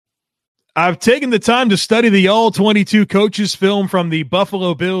I've taken the time to study the All-22 coaches film from the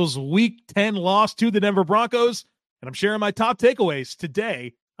Buffalo Bills Week 10 loss to the Denver Broncos, and I'm sharing my top takeaways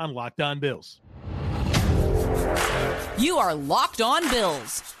today on Locked On Bills. You are Locked On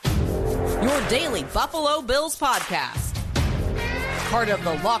Bills, your daily Buffalo Bills podcast. Part of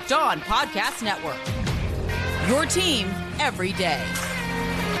the Locked On Podcast Network, your team every day.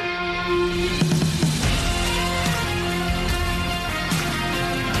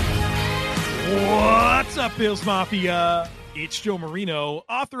 What's up, Bills Mafia? It's Joe Marino,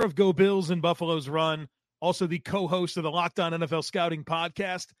 author of Go Bills and Buffalo's Run, also the co-host of the Locked On NFL Scouting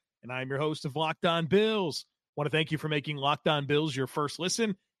podcast, and I'm your host of Locked On Bills. Want to thank you for making Locked On Bills your first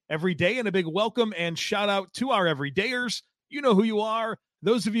listen every day, and a big welcome and shout out to our everydayers. You know who you are.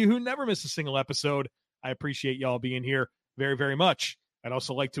 Those of you who never miss a single episode, I appreciate y'all being here very, very much. I'd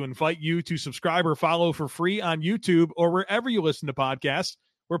also like to invite you to subscribe or follow for free on YouTube or wherever you listen to podcasts.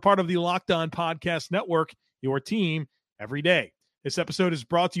 We're part of the Locked On Podcast Network, your team every day. This episode is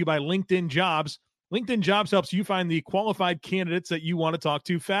brought to you by LinkedIn Jobs. LinkedIn Jobs helps you find the qualified candidates that you want to talk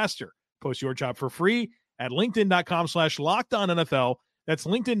to faster. Post your job for free at linkedin.com/LockedOnNFL. That's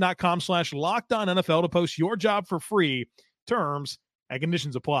linkedin.com/LockedOnNFL to post your job for free. Terms and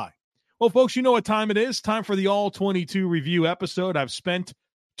conditions apply. Well, folks, you know what time it is. Time for the All-22 review episode. I've spent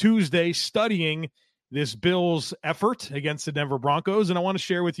Tuesday studying this Bills effort against the Denver Broncos, and I want to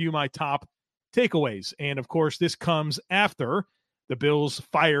share with you my top takeaways. And, of course, this comes after the Bills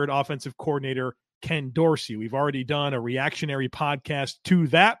fired offensive coordinator Ken Dorsey. We've already done a reactionary podcast to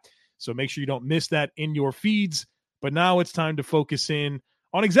that, so make sure you don't miss that in your feeds. But now it's time to focus in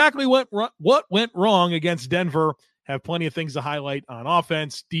on exactly what went wrong against Denver. Have plenty of things to highlight on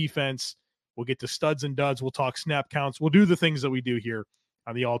offense, defense. We'll get to studs and duds. We'll talk snap counts. We'll do the things that we do here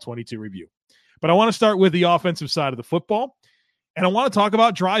on the All-22 review. But I want to start with the offensive side of the football, and I want to talk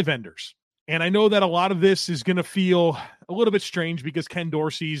about drive enders. And I know that a lot of this is going to feel a little bit strange because Ken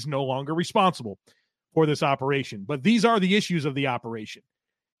Dorsey is no longer responsible for this operation. But these are the issues of the operation.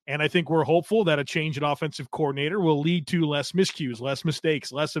 And I think we're hopeful that a change in offensive coordinator will lead to less miscues, less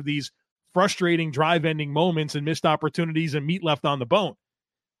mistakes, less of these frustrating drive-ending moments and missed opportunities and meat left on the bone.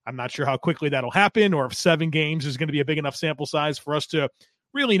 I'm not sure how quickly that'll happen or if 7 games is going to be a big enough sample size for us to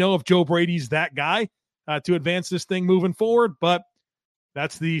really know if Joe Brady's that guy to advance this thing moving forward, but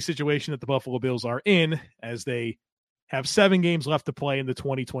that's the situation that the Buffalo Bills are in as they have 7 games left to play in the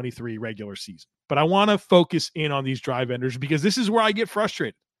 2023 regular season. But I want to focus in on these drive enders because this is where I get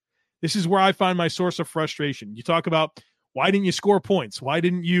frustrated. This is where I find my source of frustration. You talk about why didn't you score points? Why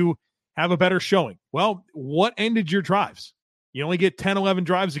didn't you have a better showing? Well, what ended your drives? You only get 10, 11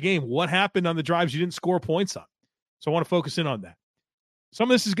 drives a game. What happened on the drives you didn't score points on? So I want to focus in on that. Some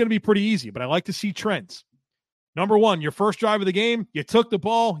of this is going to be pretty easy, but I like to see trends. Number one, your first drive of the game, you took the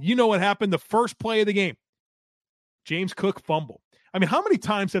ball. You know what happened the first play of the game. James Cook fumble. I mean, how many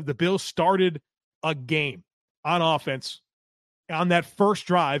times have the Bills started a game on offense on that first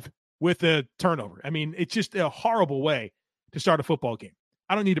drive with a turnover? I mean, it's just a horrible way to start a football game.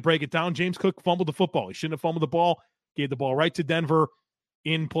 I don't need to break it down. James Cook fumbled the football. He shouldn't have fumbled the ball. Gave the ball right to Denver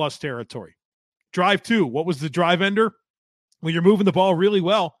in plus territory. Drive 2, what was the drive ender? When you're moving the ball really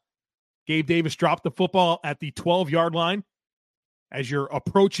well, Gabe Davis dropped the football at the 12-yard line. As you're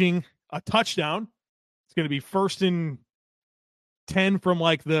approaching a touchdown, it's going to be 1st and 10 from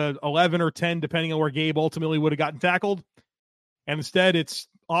like the 11 or 10, depending on where Gabe ultimately would have gotten tackled. And instead, it's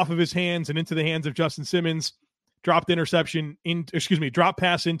off of his hands and into the hands of Justin Simmons. Drop pass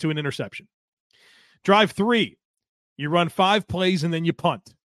into an interception. Drive 3, you run 5 plays and then you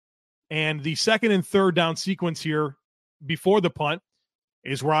punt. And the 2nd and 3rd down sequence here before the punt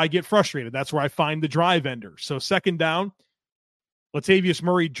is where I get frustrated. That's where I find the drive ender. So 2nd down, Latavius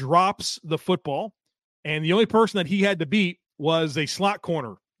Murray drops the football, and the only person that he had to beat was a slot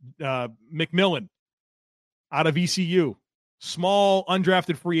corner, McMillan, out of ECU, small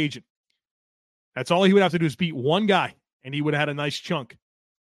undrafted free agent. That's all he would have to do is beat one guy, and he would have had a nice chunk.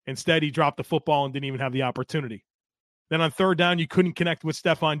 Instead, he dropped the football and didn't even have the opportunity. Then on 3rd down, you couldn't connect with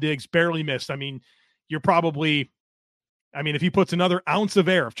Stephon Diggs, barely missed. I mean, if he puts another ounce of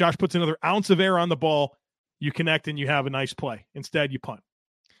air, if Josh puts another ounce of air on the ball, you connect and you have a nice play. Instead, you punt.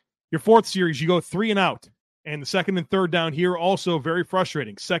 Your 4th series, you go 3 and out. And the 2nd and 3rd down here, also very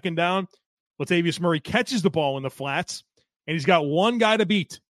frustrating. 2nd down, Latavius Murray catches the ball in the flats, and he's got one guy to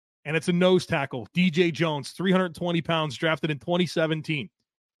beat, and it's a nose tackle. DJ Jones, 320 pounds, drafted in 2017.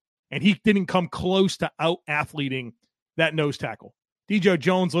 And he didn't come close to out-athleting that nose tackle. DJ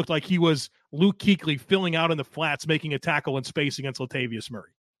Jones looked like he was Luke Kuechly filling out in the flats, making a tackle in space against Latavius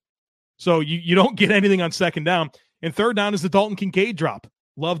Murray. So you don't get anything on 2nd down. And 3rd down is the Dalton Kincaid drop.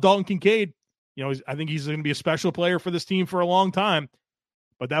 Love Dalton Kincaid. I think he's going to be a special player for this team for a long time.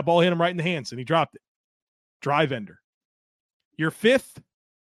 But that ball hit him right in the hands, and he dropped it. Drive ender. Your fifth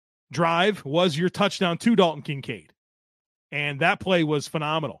drive was your touchdown to Dalton Kincaid. And that play was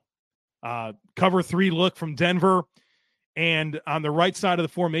phenomenal. Cover 3 look from Denver. And on the right side of the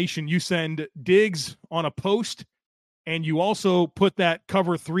formation, you send Diggs on a post, and you also put that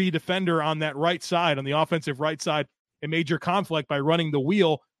cover 3 defender on that right side, on the offensive right side, and made your conflict by running the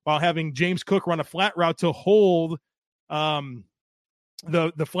wheel while having James Cook run a flat route to hold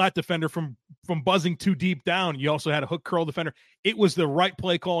the flat defender from buzzing too deep down. You also had a hook curl defender. It was the right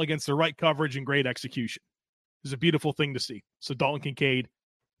play call against the right coverage and great execution. It was a beautiful thing to see. So Dalton Kincaid,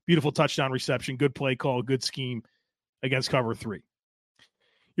 beautiful touchdown reception, good play call, good scheme against cover 3.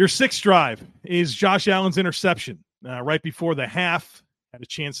 Your sixth drive is Josh Allen's interception. Right before the half, had a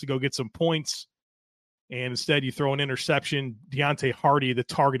chance to go get some points, and instead you throw an interception. Deontay Hardy, the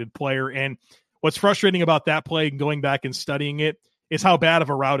targeted player. And what's frustrating about that play, going back and studying it, is how bad of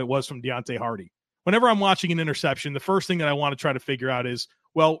a route it was from Deontay Hardy. Whenever I'm watching an interception, the first thing that I want to try to figure out is,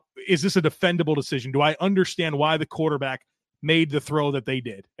 well, is this a defendable decision? Do I understand why the quarterback made the throw that they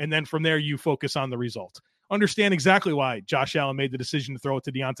did? And then from there, you focus on the result. Understand exactly why Josh Allen made the decision to throw it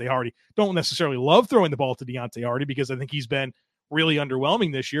to Deontay Hardy. Don't necessarily love throwing the ball to Deontay Hardy because I think he's been really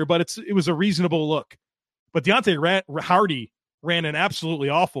underwhelming this year, but it was a reasonable look. But Deontay Hardy ran an absolutely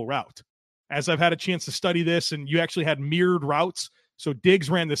awful route. As I've had a chance to study this, and you actually had mirrored routes. So Diggs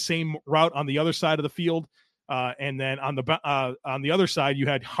ran the same route on the other side of the field, and then on the other side, you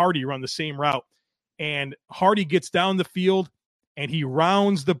had Hardy run the same route. And Hardy gets down the field, and he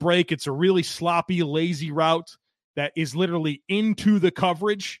rounds the break. It's a really sloppy, lazy route that is literally into the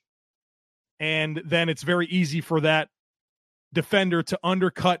coverage. And then it's very easy for that defender to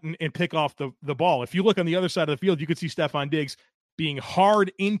undercut and pick off the ball. If you look on the other side of the field, you could see Stephon Diggs being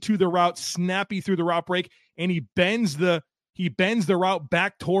hard into the route, snappy through the route break, and he bends the route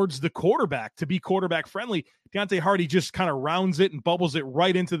back towards the quarterback to be quarterback friendly. Deontay Hardy just kind of rounds it and bubbles it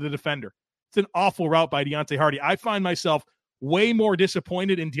right into the defender. It's an awful route by Deontay Hardy. I find myself way more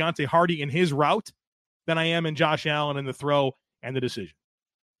disappointed in Deontay Hardy in his route than I am in Josh Allen in the throw and the decision.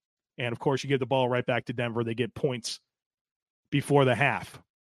 And of course, you give the ball right back to Denver. They get points before the half.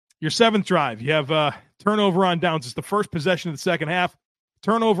 Your seventh drive, you have turnover on downs. It's the first possession of the second half.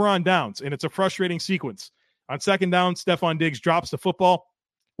 Turnover on downs, and it's a frustrating sequence. On second down, Stephon Diggs drops the football.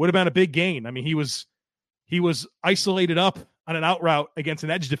 Would have been a big gain. I mean, he was isolated up on an out route against an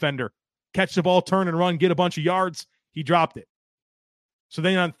edge defender. Catch the ball, turn and run, get a bunch of yards. He dropped it. So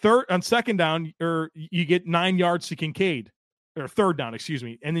then on second down, you get 9 yards to Kincaid, or third down, excuse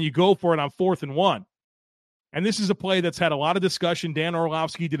me, and then you go for it on 4th and 1. And this is a play that's had a lot of discussion. Dan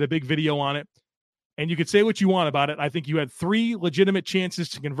Orlovsky did a big video on it. And you could say what you want about it. I think you had 3 legitimate chances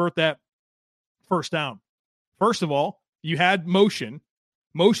to convert that first down. First of all, you had motion.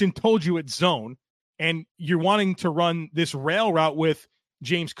 Motion told you it's zone. And you're wanting to run this rail route with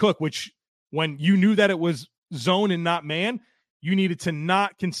James Cook, which when you knew that it was zone and not man, you needed to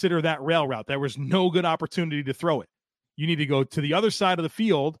not consider that rail route. There was no good opportunity to throw it. You need to go to the other side of the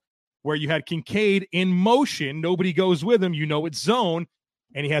field where you had Kincaid in motion. Nobody goes with him. You know it's zone.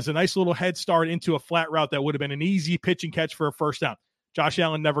 And he has a nice little head start into a flat route that would have been an easy pitch and catch for a first down. Josh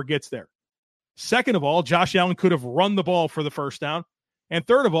Allen never gets there. Second of all, Josh Allen could have run the ball for the first down. And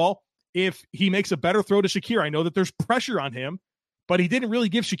third of all, if he makes a better throw to Shakir, I know that there's pressure on him, but he didn't really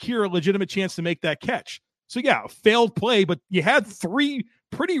give Shakir a legitimate chance to make that catch. So yeah, failed play, but you had 3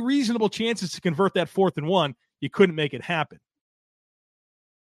 pretty reasonable chances to convert that 4th and 1. You couldn't make it happen.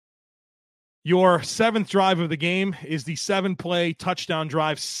 Your 7th drive of the game is the 7-play touchdown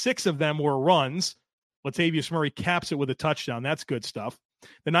drive. 6 of them were runs. Latavius Murray caps it with a touchdown. That's good stuff.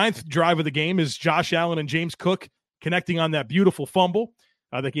 The 9th drive of the game is Josh Allen and James Cook connecting on that beautiful fumble.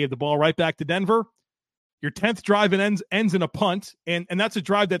 They gave the ball right back to Denver. Your 10th drive ends in a punt, and that's a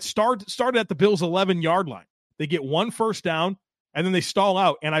drive that started at the Bills' 11-yard line. They get 1 first down, and then they stall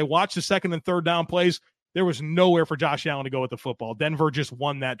out. And I watched the 2nd and 3rd down plays. There was nowhere for Josh Allen to go with the football. Denver just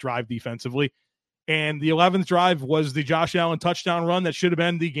won that drive defensively. And the 11th drive was the Josh Allen touchdown run that should have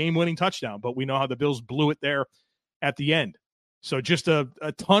been the game-winning touchdown. But we know how the Bills blew it there at the end. So just a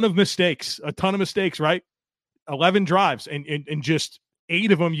ton of mistakes, right? 11 drives, and just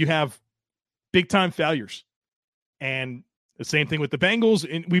 8 of them you have big-time failures. And the same thing with the Bengals.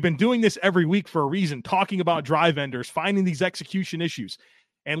 And we've been doing this every week for a reason, talking about drive enders, finding these execution issues.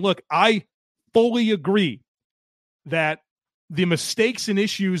 And look, I fully agree that the mistakes and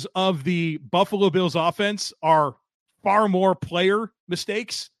issues of the Buffalo Bills offense are far more player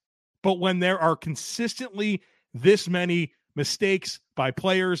mistakes. But when there are consistently this many mistakes by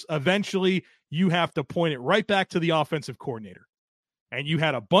players, eventually you have to point it right back to the offensive coordinator. And you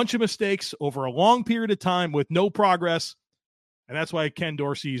had a bunch of mistakes over a long period of time with no progress. And that's why Ken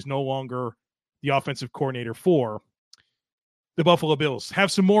Dorsey is no longer the offensive coordinator for the Buffalo Bills.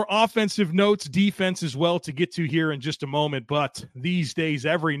 Have some more offensive notes, defense as well to get to here in just a moment. But these days,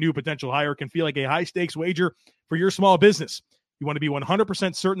 every new potential hire can feel like a high-stakes wager for your small business. You want to be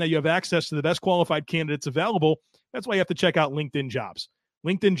 100% certain that you have access to the best qualified candidates available. That's why you have to check out LinkedIn Jobs.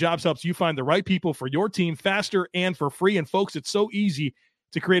 LinkedIn Jobs helps you find the right people for your team faster and for free. And folks, it's so easy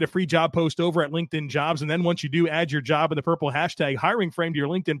to create a free job post over at LinkedIn Jobs. And then once you do, add your job in the purple hashtag hiring frame to your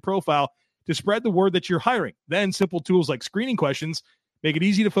LinkedIn profile to spread the word that you're hiring. Then simple tools like screening questions make it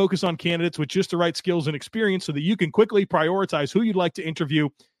easy to focus on candidates with just the right skills and experience so that you can quickly prioritize who you'd like to interview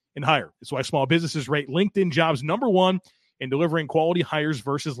and hire. That's why small businesses rate LinkedIn Jobs #1 in delivering quality hires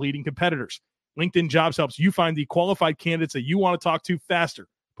versus leading competitors. LinkedIn Jobs helps you find the qualified candidates that you want to talk to faster.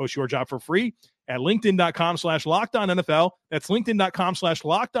 Post your job for free at linkedin.com/LockedOnNFL. That's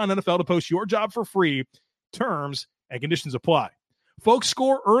linkedin.com/LockedOnNFL to post your job for free. Terms and conditions apply. Folks,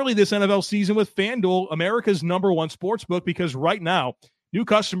 score early this NFL season with FanDuel, America's #1 sportsbook, because right now, new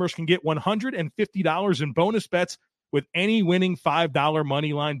customers can get $150 in bonus bets with any winning $5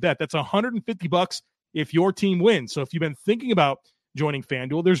 money line bet. That's $150 if your team wins. So if you've been thinking about joining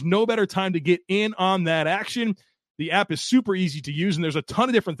FanDuel, there's no better time to get in on that action. The app is super easy to use, and there's a ton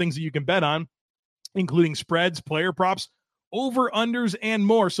of different things that you can bet on, including spreads, player props, over-unders, and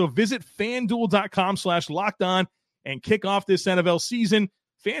more. So visit FanDuel.com/lockedon and kick off this NFL season.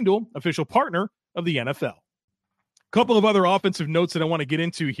 FanDuel, official partner of the NFL. A couple of other offensive notes that I want to get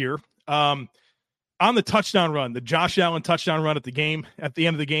into here. On the touchdown run, the Josh Allen touchdown run at the end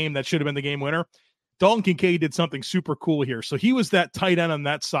of the game, that should have been the game winner. Dalton Kincaid did something super cool here. So he was that tight end on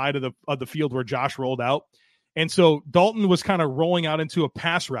that side of the field where Josh rolled out. And so Dalton was kind of rolling out into a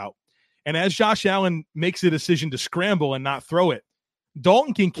pass route. And as Josh Allen makes the decision to scramble and not throw it,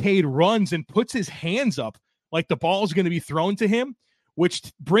 Dalton Kincaid runs and puts his hands up like the ball is going to be thrown to him, which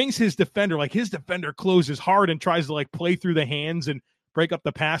brings his defender, like his defender closes hard and tries to like play through the hands and break up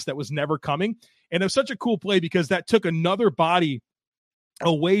the pass that was never coming. And it was such a cool play because that took another body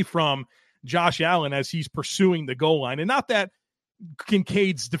away from Josh Allen as he's pursuing the goal line. And not that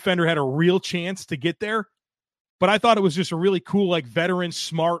Kincaid's defender had a real chance to get there, but I thought it was just a really cool, like veteran,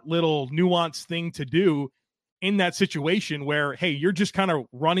 smart little nuanced thing to do in that situation where, hey, you're just kind of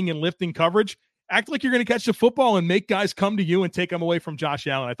running and lifting coverage. Act like you're going to catch the football and make guys come to you and take them away from Josh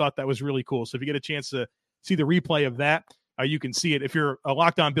Allen. I thought that was really cool. So if you get a chance to see the replay of that, you can see it. If you're a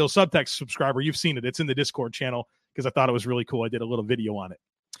Locked On Bills subtext subscriber, you've seen it. It's in the Discord channel because I thought it was really cool. I did a little video on it.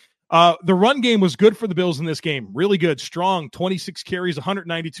 The run game was good for the Bills in this game. Really good, strong, 26 carries,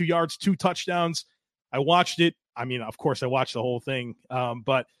 192 yards, 2 touchdowns. I watched it. I mean, of course, I watched the whole thing.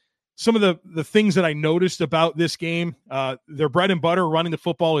 But some of the things that I noticed about this game, their bread and butter running the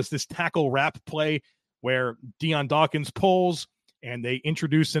football is this tackle wrap play where Deion Dawkins pulls and they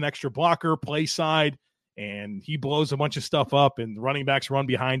introduce an extra blocker, play side, and he blows a bunch of stuff up and the running backs run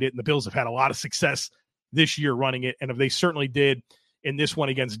behind it. And the Bills have had a lot of success this year running it, and they certainly did in this one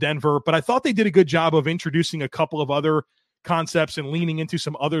against Denver. But I thought they did a good job of introducing a couple of other concepts and leaning into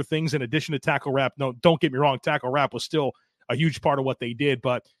some other things in addition to tackle wrap. No, don't get me wrong. Tackle wrap was still a huge part of what they did,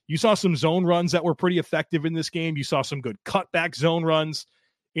 but you saw some zone runs that were pretty effective in this game. You saw some good cutback zone runs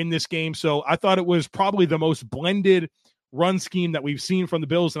in this game. So I thought it was probably the most blended run scheme that we've seen from the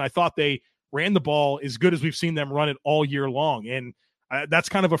Bills. And I thought they ran the ball as good as we've seen them run it all year long. And that's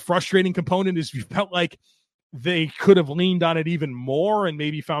kind of a frustrating component, is you felt like they could have leaned on it even more and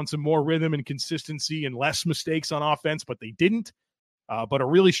maybe found some more rhythm and consistency and less mistakes on offense, but they didn't. But a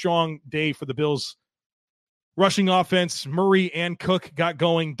really strong day for the Bills rushing offense. Murray and Cook got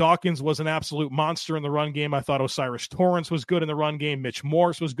going. Dawkins was an absolute monster in the run game. I thought Osiris Torrance was good in the run game. Mitch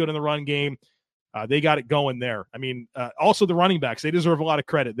Morse was good in the run game. They got it going there. I mean, also the running backs, they deserve a lot of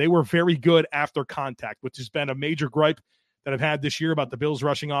credit. They were very good after contact, which has been a major gripe that I've had this year about the Bills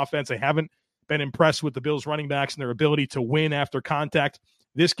rushing offense. I haven't been impressed with the Bills running backs and their ability to win after contact.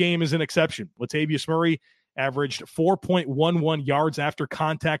 This game is an exception. Latavius Murray averaged 4.11 yards after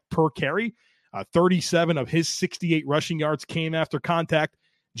contact per carry. 37 of his 68 rushing yards came after contact.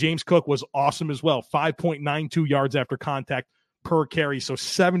 James Cook was awesome as well. 5.92 yards after contact per carry. So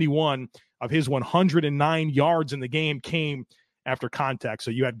 71 of his 109 yards in the game came after contact.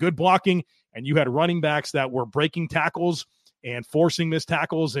 So you had good blocking and you had running backs that were breaking tackles and forcing missed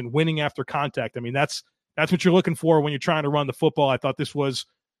tackles and winning after contact. I mean, that's what you're looking for when you're trying to run the football. I thought this was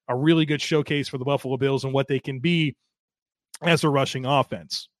a really good showcase for the Buffalo Bills and what they can be as a rushing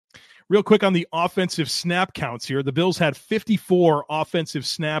offense. Real quick on the offensive snap counts here. The Bills had 54 offensive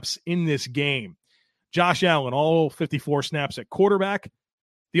snaps in this game. Josh Allen, all 54 snaps at quarterback.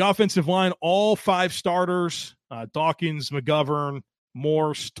 The offensive line, all 5 starters, Dawkins, McGovern,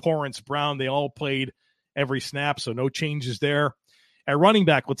 Morse, Torrance, Brown, they all played every snap, so no changes there. At running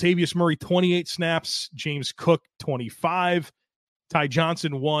back, Latavius Murray, 28 snaps, James Cook, 25, Ty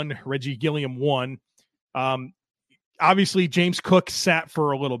Johnson, 1, Reggie Gilliam, 1. Obviously, James Cook sat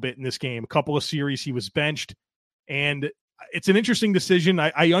for a little bit in this game. A couple of series, he was benched, and it's an interesting decision.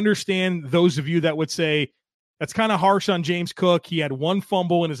 I understand those of you that would say, that's kind of harsh on James Cook. He had 1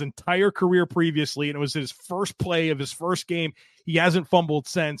 fumble in his entire career previously, and it was his first play of his first game. He hasn't fumbled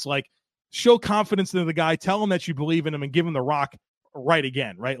since. Like, show confidence in the guy. Tell him that you believe in him and give him the rock right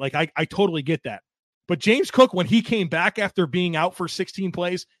again, right? Like, I totally get that. But James Cook, when he came back after being out for 16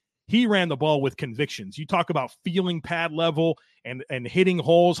 plays, he ran the ball with convictions. You talk about feeling pad level and hitting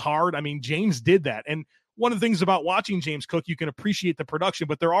holes hard. I mean, James did that. And one of the things about watching James Cook, you can appreciate the production,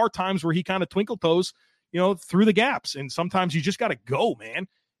 but there are times where he kind of twinkle toes, through the gaps. And sometimes you just got to go, man.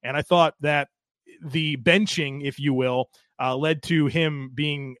 And I thought that the benching, if you will, led to him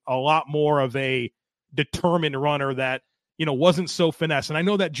being a lot more of a determined runner that, wasn't so finesse. And I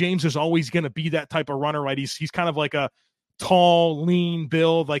know that James is always going to be that type of runner, right? He's kind of like a tall, lean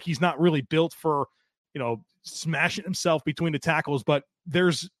build. Like, he's not really built for, smashing himself between the tackles, but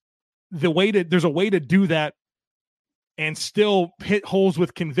there's a way to do that and still hit holes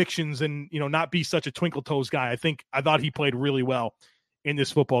with convictions and, not be such a twinkle toes guy. I thought he played really well in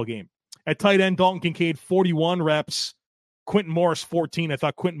this football game. At tight end, Dalton Kincaid, 41 reps, Quentin Morris, 14. I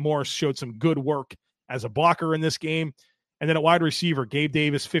thought Quentin Morris showed some good work as a blocker in this game. And then at wide receiver, Gabe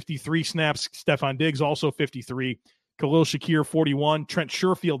Davis, 53 snaps, Stephon Diggs, also 53, Khalil Shakir, 41, Trent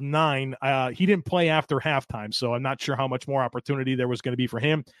Sherfield, 9. He didn't play after halftime, so I'm not sure how much more opportunity there was going to be for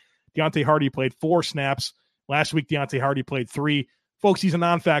him. Deontay Hardy played 4 snaps. Last week, Deontay Hardy played 3. Folks, he's a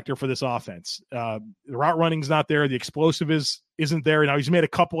non-factor for this offense. The route running's not there. The explosive isn't there. Now, he's made a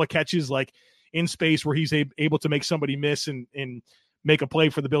couple of catches like in space where he's able to make somebody miss and make a play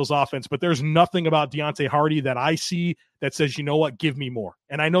for the Bills offense. But there's nothing about Deontay Hardy that I see that says, you know what, give me more.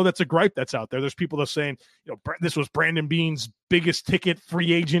 And I know that's a gripe that's out there. There's people that are saying, this was Brandon Beane's biggest ticket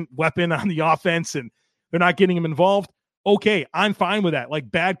free agent weapon on the offense, and they're not getting him involved. Okay, I'm fine with that.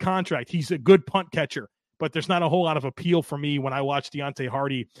 Like, bad contract. He's a good punt catcher. But there's not a whole lot of appeal for me when I watch Deontay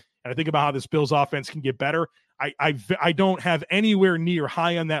Hardy and I think about how this Bills offense can get better. I don't have anywhere near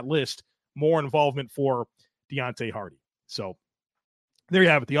high on that list more involvement for Deontay Hardy. So there you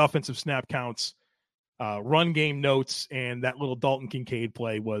have it. The offensive snap counts, run game notes, and that little Dalton Kincaid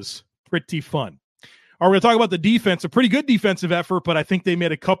play was pretty fun. All right, we're going to talk about the defense. A pretty good defensive effort, but I think they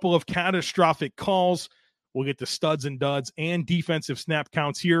made a couple of catastrophic calls. We'll get to studs and duds and defensive snap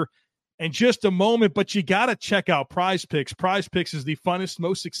counts here in just a moment, but you got to check out Prize Picks. Prize Picks is the funnest,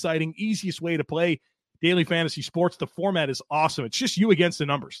 most exciting, easiest way to play daily fantasy sports. The format is awesome. It's just you against the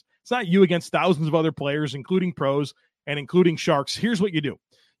numbers. It's not you against thousands of other players, including pros and including sharks. Here's what you do.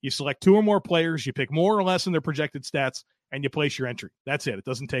 You select 2 or more players, you pick more or less in their projected stats, and you place your entry. That's it. It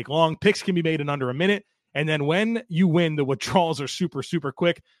doesn't take long. Picks can be made in under a minute. And then when you win, the withdrawals are super, super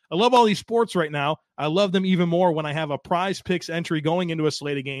quick. I love all these sports right now. I love them even more when I have a Prize Picks entry going into a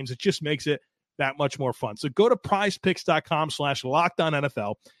slate of games. It just makes it that much more fun. So go to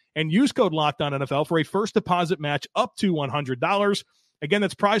prizepicks.com/LockedOnNFL and use code LockedOnNFL for a first deposit match up to $100. Again,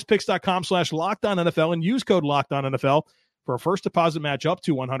 that's prizepicks.com/LockedOnNFL and use code LockedOnNFL for a first deposit match up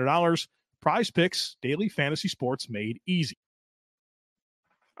to $100. Prize Picks, daily fantasy sports made easy.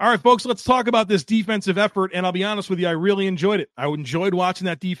 All right, folks, let's talk about this defensive effort, and I'll be honest with you, I really enjoyed it. I enjoyed watching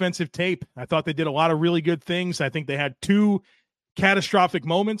that defensive tape. I thought they did a lot of really good things. I think they had 2 catastrophic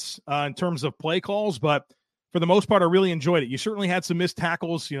moments in terms of play calls, but for the most part, I really enjoyed it. You certainly had some missed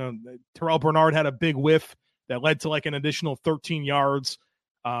tackles. Terrell Bernard had a big whiff that led to like an additional 13 yards.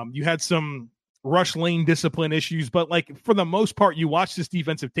 You had some rush lane discipline issues, but like for the most part, you watch this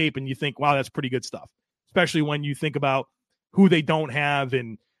defensive tape and you think, wow, that's pretty good stuff, especially when you think about who they don't have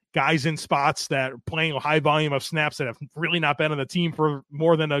and guys in spots that are playing a high volume of snaps that have really not been on the team for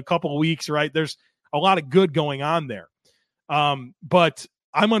more than a couple of weeks, right? There's a lot of good going on there. But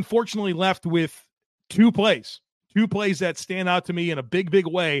I'm unfortunately left with 2 plays that stand out to me in a big, big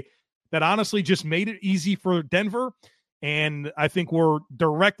way that honestly just made it easy for Denver. And I think were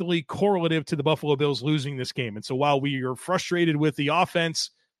directly correlative to the Buffalo Bills losing this game. And so while we are frustrated with the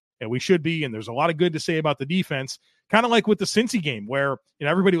offense, and we should be, and there's a lot of good to say about the defense, kind of like with the Cincy game where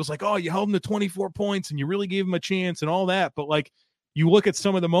everybody was like, oh, you held them to 24 points and you really gave them a chance and all that. But like you look at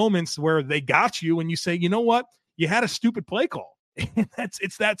some of the moments where they got you and you say, you know what? You had a stupid play call.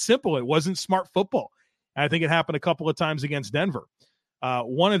 It's that simple. It wasn't smart football. And I think it happened a couple of times against Denver.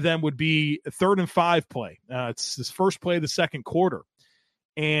 One of them would be a 3rd and 5 play. It's this first play of the second quarter.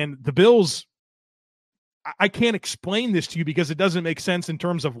 And the Bills, I can't explain this to you because it doesn't make sense in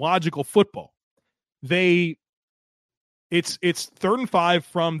terms of logical football. It's 3rd and 5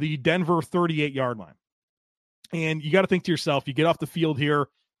 from the Denver 38-yard line. And you got to think to yourself, you get off the field here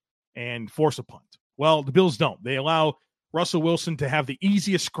and force a punt. Well, the Bills don't. They allow Russell Wilson to have the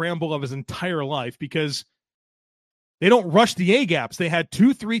easiest scramble of his entire life because they don't rush the A-gaps. They had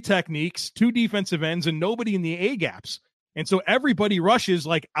 2-3 techniques, 2 defensive ends, and nobody in the A-gaps. And so everybody rushes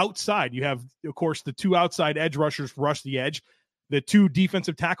like outside. You have, of course, the 2 outside edge rushers rush the edge. The 2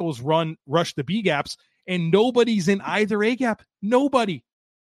 defensive tackles rush the B-gaps, and nobody's in either A-gap. Nobody.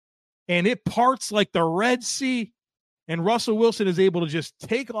 And it parts like the Red Sea, and Russell Wilson is able to just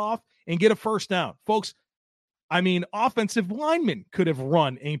take off and get a first down. Folks, I mean, offensive linemen could have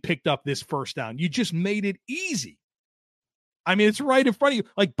run and picked up this first down. You just made it easy. I mean, it's right in front of you.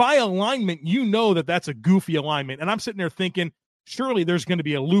 Like, by alignment, you know that that's a goofy alignment. And I'm sitting there thinking, surely there's going to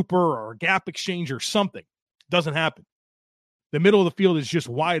be a looper or a gap exchange or something. Doesn't happen. The middle of the field is just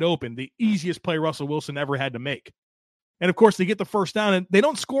wide open. The easiest play Russell Wilson ever had to make. And, of course, they get the first down. And they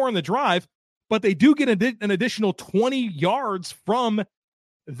don't score on the drive, but they do get an additional 20 yards from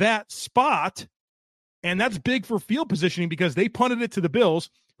that spot. And that's big for field positioning because they punted it to the Bills,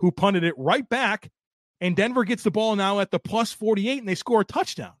 who punted it right back. And Denver gets the ball now at the plus 48, and they score a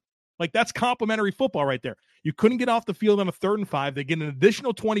touchdown. Like, that's complimentary football right there. You couldn't get off the field on a 3rd and 5. They get an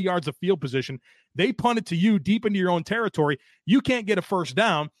additional 20 yards of field position. They punt it to you deep into your own territory. You can't get a first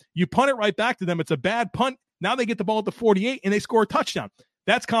down. You punt it right back to them. It's a bad punt. Now they get the ball at the 48, and they score a touchdown.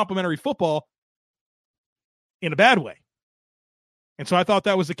 That's complimentary football in a bad way. And so I thought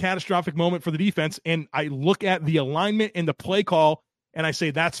that was a catastrophic moment for the defense. And I look at the alignment and the play call, and I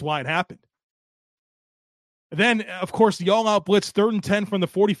say that's why it happened. Then, of course, the all-out blitz, 3rd and 10 from the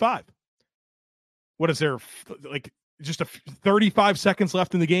 45. What is there, like just 35 seconds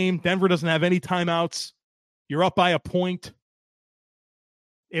left in the game? Denver doesn't have any timeouts. You're up by a point.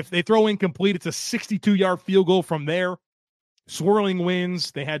 If they throw incomplete, it's a 62-yard field goal from there. Swirling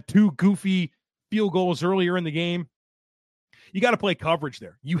winds. They had 2 goofy field goals earlier in the game. You got to play coverage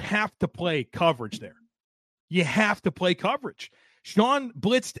there. You have to play coverage there. You have to play coverage. Sean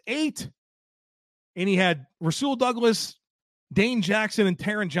blitzed 8. And he had Rasul Douglas, Dane Jackson, and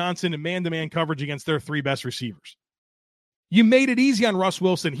Taron Johnson in man-to-man coverage against their 3 best receivers. You made it easy on Russ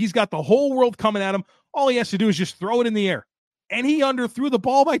Wilson. He's got the whole world coming at him. All he has to do is just throw it in the air. And he underthrew the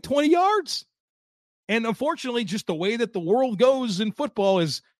ball by 20 yards. And unfortunately, just the way that the world goes in football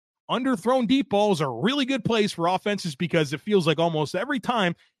is underthrown deep balls are really good plays for offenses because it feels like almost every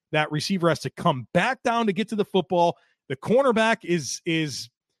time that receiver has to come back down to get to the football, the cornerback is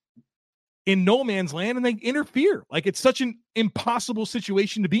in no man's land and they interfere. Like, it's such an impossible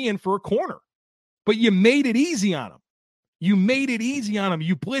situation to be in for a corner. But you made it easy on him. You made it easy on him.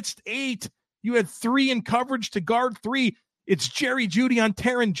 You blitzed 8. You had 3 in coverage to guard 3. It's Jerry Jeudy on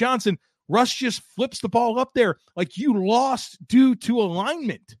Taron Johnson. Russ just flips the ball up there. Like, you lost due to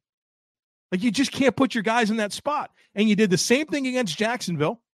alignment. Like, you just can't put your guys in that spot. And you did the same thing against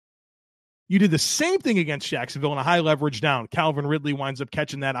Jacksonville. You did the same thing against Jacksonville in a high leverage down. Calvin Ridley winds up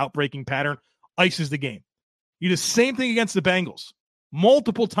catching that outbreaking pattern, ices the game. You did the same thing against the Bengals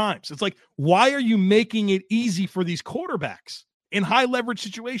multiple times. It's like, why are you making it easy for these quarterbacks in high leverage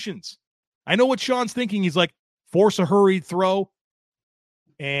situations? I know what Sean's thinking. He's like, force a hurried throw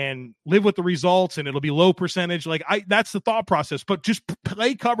and live with the results, and it'll be low percentage. Like, that's the thought process. But just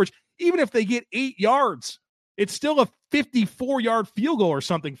play coverage. Even if they get 8 yards, it's still a 54-yard field goal or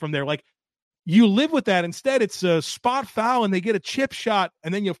something from there. Like, you live with that. Instead, it's a spot foul, and they get a chip shot,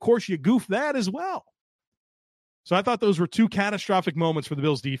 and then, of course, you goof that as well. So I thought those were 2 catastrophic moments for the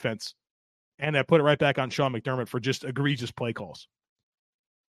Bills defense, and I put it right back on Sean McDermott for just egregious play calls.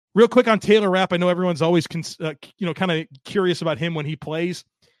 Real quick on Taylor Rapp, I know everyone's always kind of curious about him when he plays.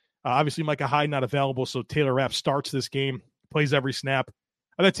 Obviously, Micah Hyde not available, so Taylor Rapp starts this game, plays every snap.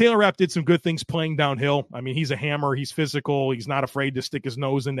 I thought Taylor Rapp did some good things playing downhill. I mean, he's a hammer. He's physical. He's not afraid to stick his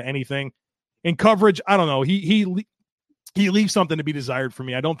nose into anything. In coverage, I don't know. He leaves something to be desired for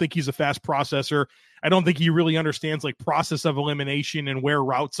me. I don't think he's a fast processor. I don't think he really understands like process of elimination and where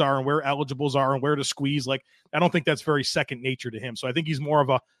routes are and where eligibles are and where to squeeze. Like, I don't think that's very second nature to him. So I think he's more of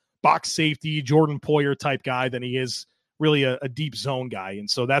a box safety, Jordan Poyer type guy than he is really a deep zone guy. And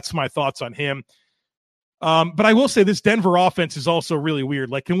so that's my thoughts on him. But I will say this Denver offense is also really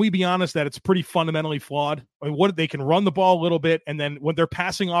weird. Like, can we be honest that it's pretty fundamentally flawed? I mean, they can run the ball a little bit, and then when their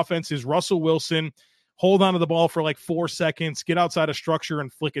passing offense is Russell Wilson hold on to the ball for like 4 seconds, get outside of structure,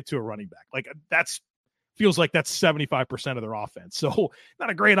 and flick it to a running back. Like feels like that's 75% of their offense. So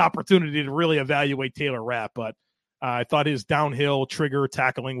not a great opportunity to really evaluate Taylor Rapp, but I thought his downhill trigger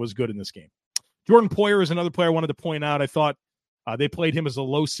tackling was good in this game. Jordan Poyer is another player I wanted to point out. I thought they played him as a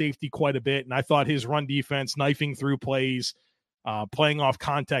low safety quite a bit, and I thought his run defense, knifing through plays, playing off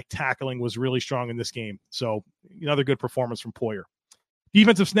contact tackling was really strong in this game. So another good performance from Poyer.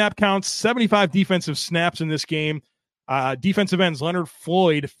 Defensive snap counts, 75 defensive snaps in this game. Defensive ends, Leonard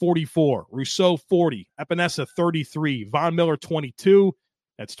Floyd, 44. Rousseau, 40. Epinesa, 33. Von Miller, 22.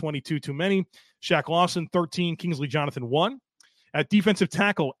 That's 22 too many. Shaq Lawson, 13. Kingsley Jonathan, 1. At defensive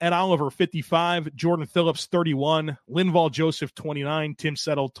tackle, Ed Oliver, 55. Jordan Phillips, 31. Linval Joseph, 29. Tim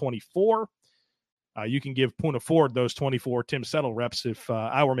Settle, 24. You can give Puna Ford those 24 Tim Settle reps if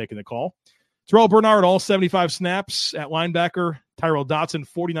I were making the call. Terrell Bernard, all 75 snaps at linebacker. Tyrell Dotson,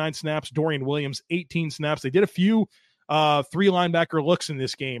 49 snaps. Dorian Williams, 18 snaps. They did a few 3 linebacker looks in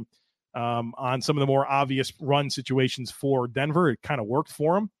this game on some of the more obvious run situations for Denver. It kind of worked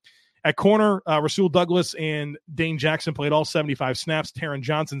for them. At corner, Rasul Douglas and Dane Jackson played all 75 snaps. Taron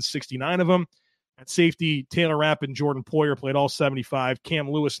Johnson, 69 of them. At safety, Taylor Rapp and Jordan Poyer played all 75. Cam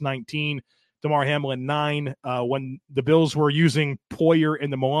Lewis, 19. DeMar Hamlin, 9. When the Bills were using Poyer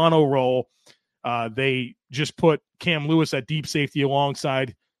in the Milano role, they just put Cam Lewis at deep safety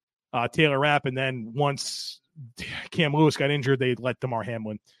alongside Taylor Rapp, and then once Cam Lewis got injured, they let DeMar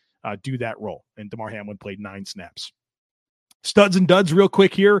Hamlin do that role, and DeMar Hamlin played 9 snaps. Studs and duds real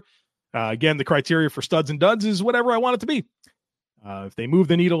quick here. Again, the criteria for studs and duds is whatever I want it to be. If they move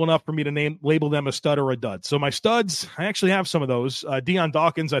the needle enough for me to label them a stud or a dud. So my studs, I actually have some of those. Deion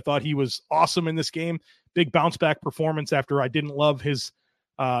Dawkins, I thought he was awesome in this game. Big bounce back performance after I didn't love his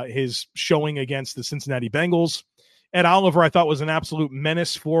showing against the Cincinnati Bengals. Ed Oliver, I thought, was an absolute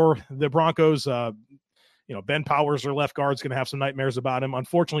menace for the Broncos. Ben Powers, their left guard, is going to have some nightmares about him.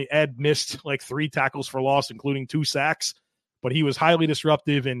 Unfortunately, Ed missed like 3 tackles for loss, including 2 sacks, but he was highly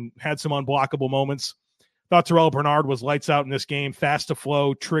disruptive and had some unblockable moments. Thought Terrell Bernard was lights out in this game. Fast to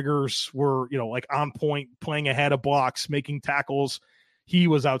flow. Triggers were, like on point, playing ahead of blocks, making tackles. He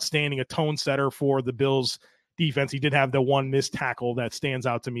was outstanding, a tone setter for the Bills defense. He did have the 1 missed tackle that stands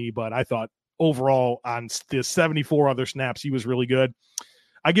out to me, but I thought overall on the 74 other snaps, he was really good.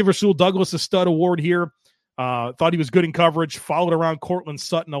 I give Rasul Douglas a stud award here. Thought he was good in coverage, followed around Cortland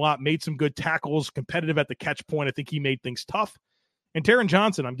Sutton a lot, made some good tackles, competitive at the catch point. I think he made things tough. And Taron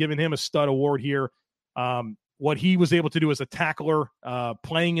Johnson, I'm giving him a stud award here. What he was able to do as a tackler,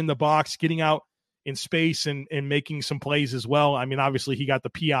 playing in the box, getting out in space and making some plays as well. I mean, obviously he got the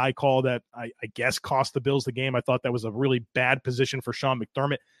PI call that I guess cost the Bills the game. I thought that was a really bad position for Sean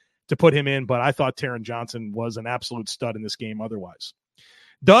McDermott to put him in, but I thought Taron Johnson was an absolute stud in this game otherwise.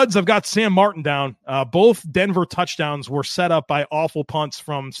 Duds, I've got Sam Martin down. Both Denver touchdowns were set up by awful punts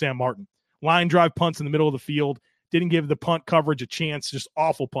from Sam Martin. Line drive punts in the middle of the field. Didn't give the punt coverage a chance. Just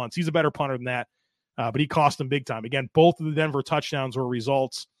awful punts. He's a better punter than that, but he cost them big time. Again, both of the Denver touchdowns were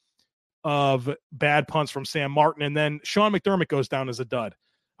results of bad punts from Sam Martin. And then Sean McDermott goes down as a dud.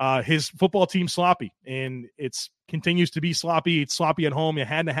 His football team's sloppy, and it's continues to be sloppy. It's sloppy at home. You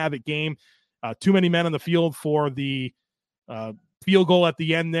had to have it game. Too many men on the field for the field goal at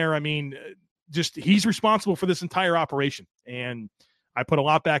the end there. I mean, just he's responsible for this entire operation, and I put a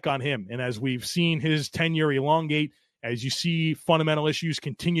lot back on him. And as we've seen his tenure elongate, as you see fundamental issues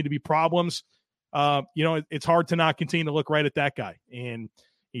continue to be problems, it's hard to not continue to look right at that guy. And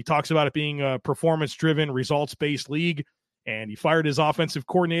he talks about it being a performance-driven, results-based league, and he fired his offensive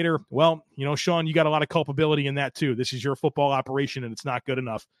coordinator. Well, Sean, you got a lot of culpability in that too. This is your football operation, and it's not good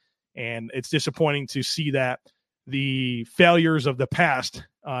enough. And it's disappointing to see that the failures of the past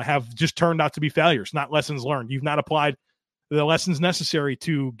have just turned out to be failures, not lessons learned. You've not applied the lessons necessary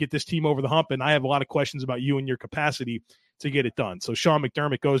to get this team over the hump, and I have a lot of questions about you and your capacity to get it done. So Sean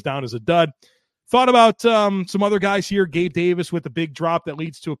McDermott goes down as a dud. Thought about some other guys here. Gabe Davis with a big drop that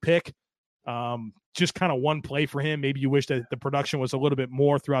leads to a pick. Just kind of one play for him. Maybe you wish that the production was a little bit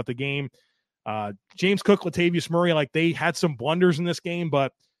more throughout the game. James Cook, Latavius Murray, they had some blunders in this game,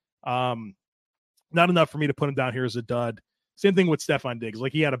 but not enough for me to put him down here as a dud. Same thing with Stephon Diggs.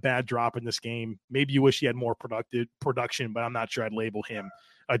 He had a bad drop in this game. Maybe you wish he had more production, but I'm not sure I'd label him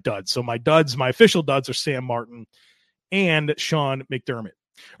a dud. So my official duds are Sam Martin and Sean McDermott.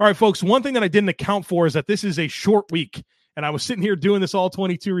 All right, folks, one thing that I didn't account for is that this is a short week. And I was sitting here doing this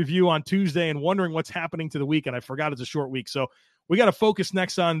All-22 review on Tuesday and wondering what's happening to the week, and I forgot it's a short week. So we got to focus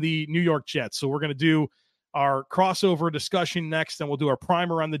next on the New York Jets. So we're going to do our crossover discussion next, and we'll do our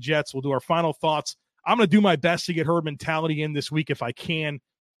primer on the Jets. We'll do our final thoughts. I'm going to do my best to get herd mentality in this week if I can.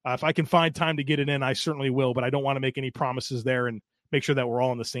 If I can find time to get it in, I certainly will, but I don't want to make any promises there, and make sure that we're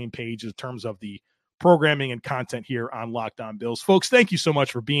all on the same page in terms of the programming and content here on Locked On Bills. Folks, thank you so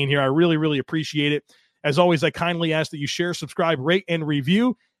much for being here. I really, really appreciate it. As always, I kindly ask that you share, subscribe, rate, and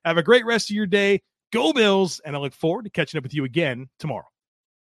review. Have a great rest of your day. Go Bills, and I look forward to catching up with you again tomorrow.